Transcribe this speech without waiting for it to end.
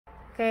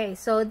Okay,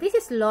 so this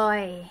is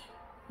Loy.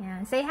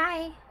 Yan, say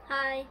hi.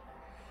 Hi.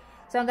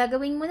 So, ang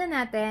gagawin muna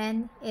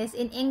natin is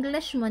in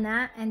English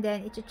muna and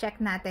then i-check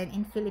natin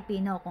in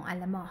Filipino kung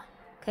alam mo.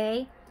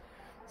 Okay?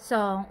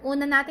 So,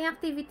 una nating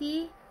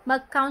activity,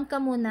 mag-count ka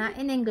muna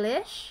in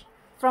English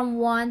from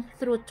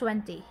 1 through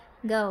 20.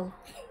 Go.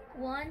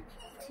 1,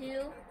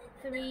 2,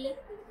 3,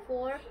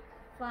 4,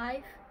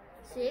 5,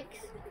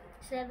 6,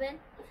 7,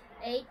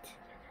 8,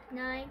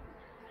 9,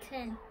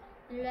 10,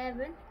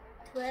 11,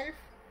 12,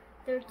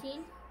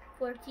 13,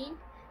 14,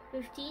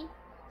 15,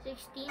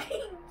 16,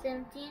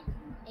 17,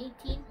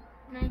 18,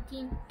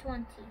 19,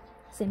 20.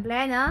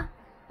 Simple, no?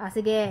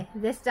 Sige.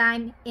 This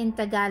time, in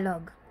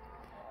Tagalog.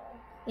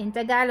 In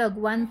Tagalog,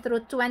 1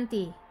 through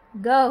 20.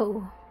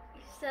 Go!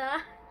 1,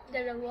 2,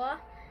 3, 4,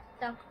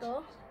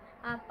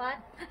 5,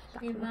 6,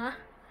 7, 8,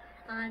 9,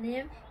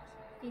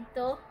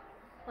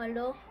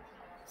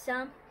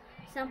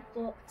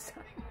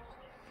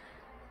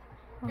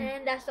 10.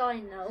 And that's all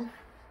I know.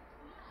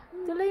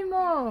 Tuloy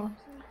mo.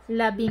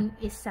 11.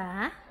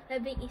 11,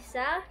 12,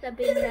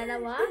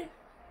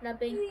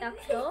 13,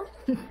 tatlo,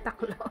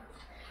 Taklo.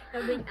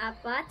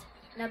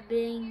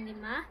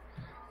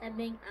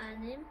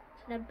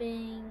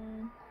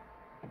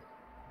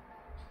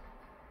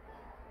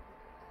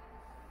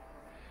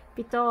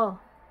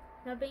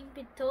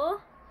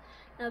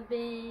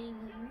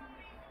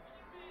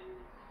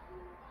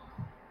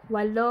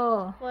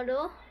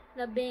 14,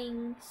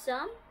 15,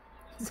 16,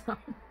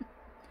 17,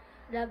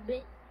 7.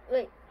 8.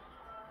 wait.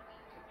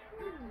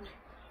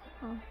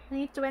 Oh,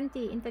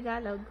 20 in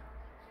Tagalog.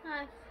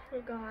 I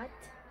forgot.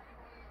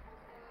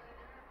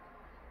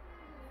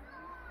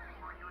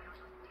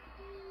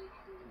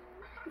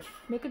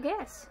 Make a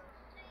guess.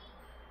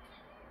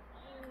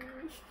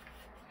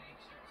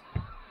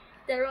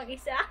 Dalawang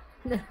isa.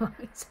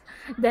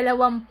 20.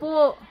 Dalawang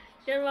po.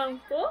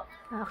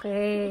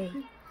 Okay.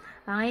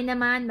 Ngayon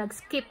naman,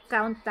 mag-skip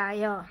count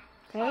tayo.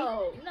 Okay?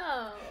 Oh,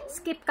 no.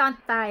 Skip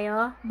count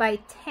tayo by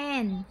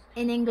 10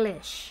 in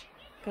English.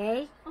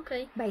 Okay?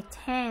 Okay. By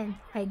 10.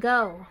 I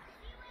go.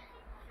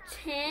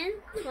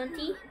 10,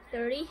 20,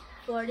 30,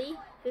 40,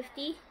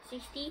 50,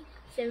 60,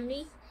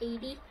 70,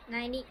 80,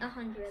 90,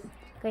 100.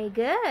 Okay,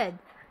 good.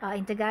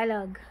 In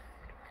Tagalog.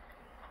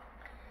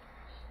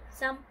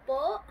 10,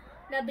 11,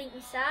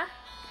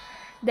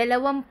 20. 20,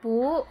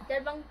 30,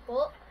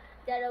 40,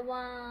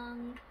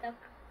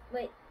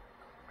 50,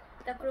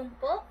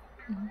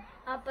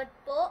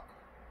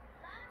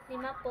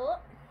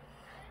 5,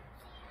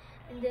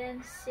 and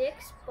then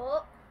 6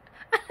 po.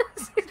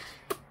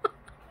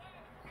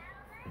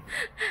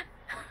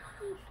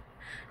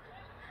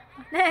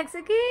 Next,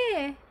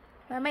 sige.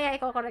 Mamaya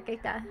i-correct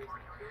kita.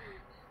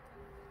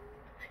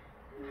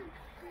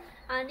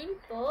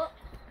 6 po.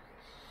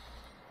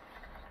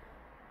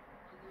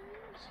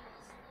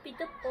 7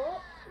 po.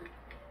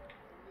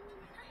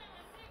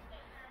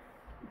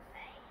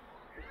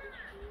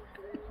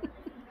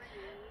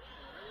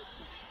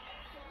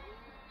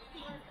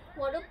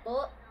 8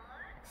 po.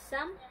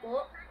 10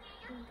 po.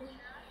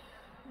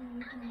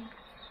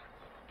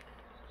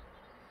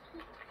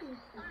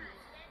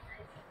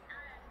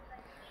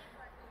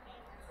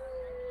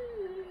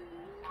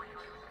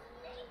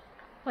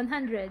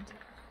 100.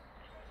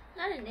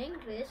 Not in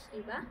English,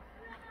 diba?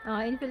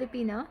 In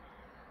Filipino.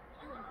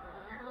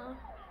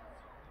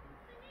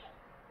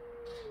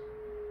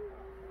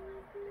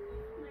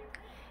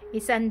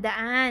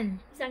 Isandaan.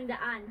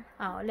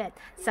 Ulit.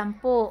 10.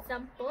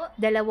 10, 20.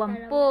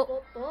 20 po.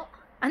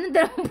 Ano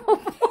 20 po?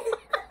 20.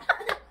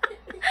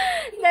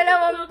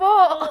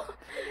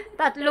 30.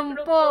 4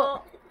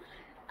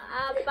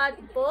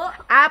 po.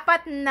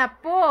 4 na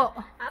po.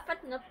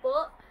 4 na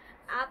po.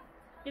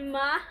 5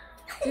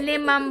 50.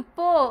 5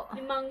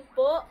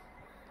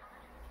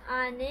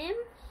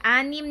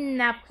 po. 6 6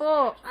 na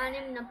po.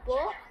 6 na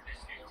po.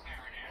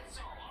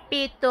 7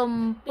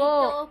 7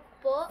 po.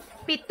 po.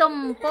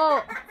 7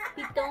 po.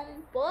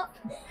 7 po.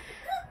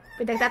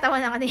 Pinagtatawa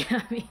na ka ni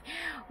Yami.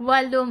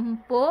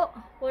 8 po.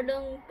 8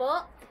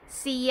 po.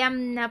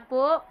 9 na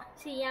po.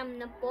 9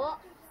 na po.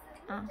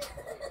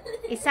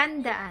 100.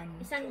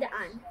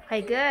 100.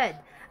 Okay, good.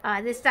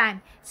 This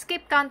time,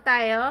 skip count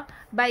tayo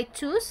by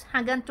 2s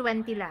hanggang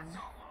 20 lang.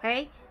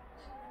 Okay?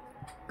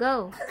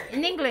 Go.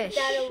 In English.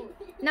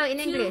 No,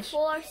 in English.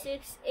 2, 4,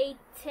 6, 8,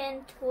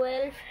 10,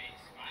 12,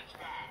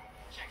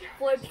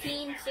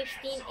 14,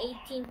 16,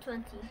 18,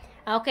 20.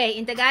 Okay,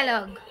 in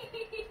Tagalog. 2,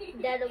 4, 6,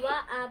 8,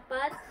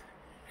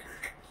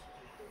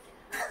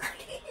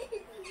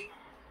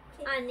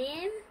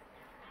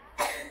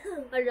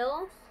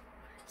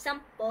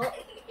 10,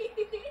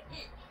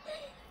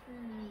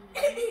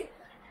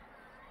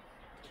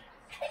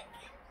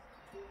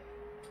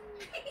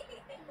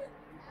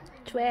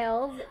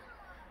 12.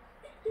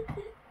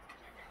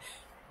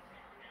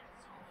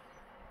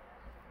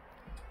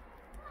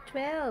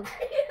 12.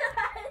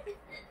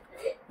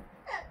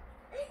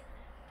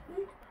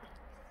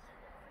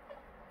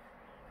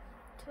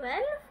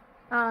 12?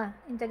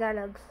 In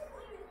Tagalog.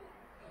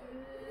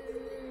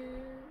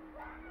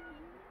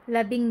 12. 12,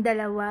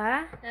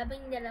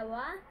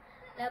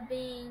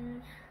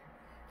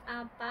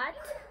 apat,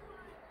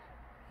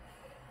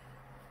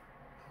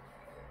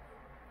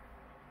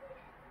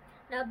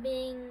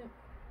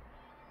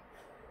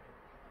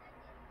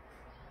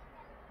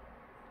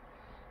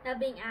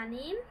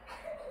 labing-anim,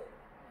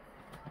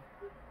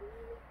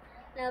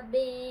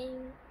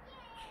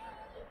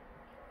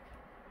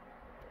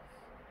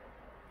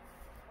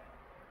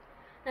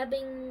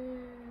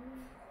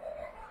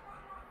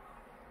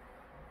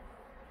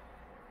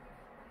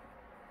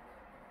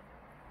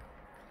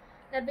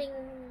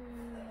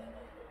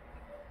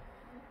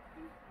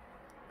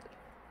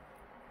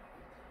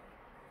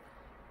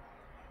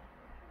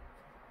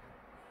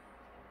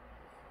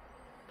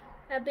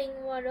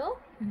 labing-walo,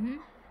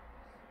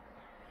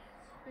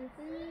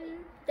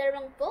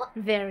 dalawampu.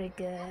 Very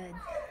good.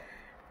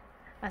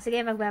 O,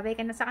 sige, magbabay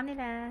ka na sa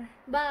kanila.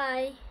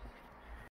 Bye!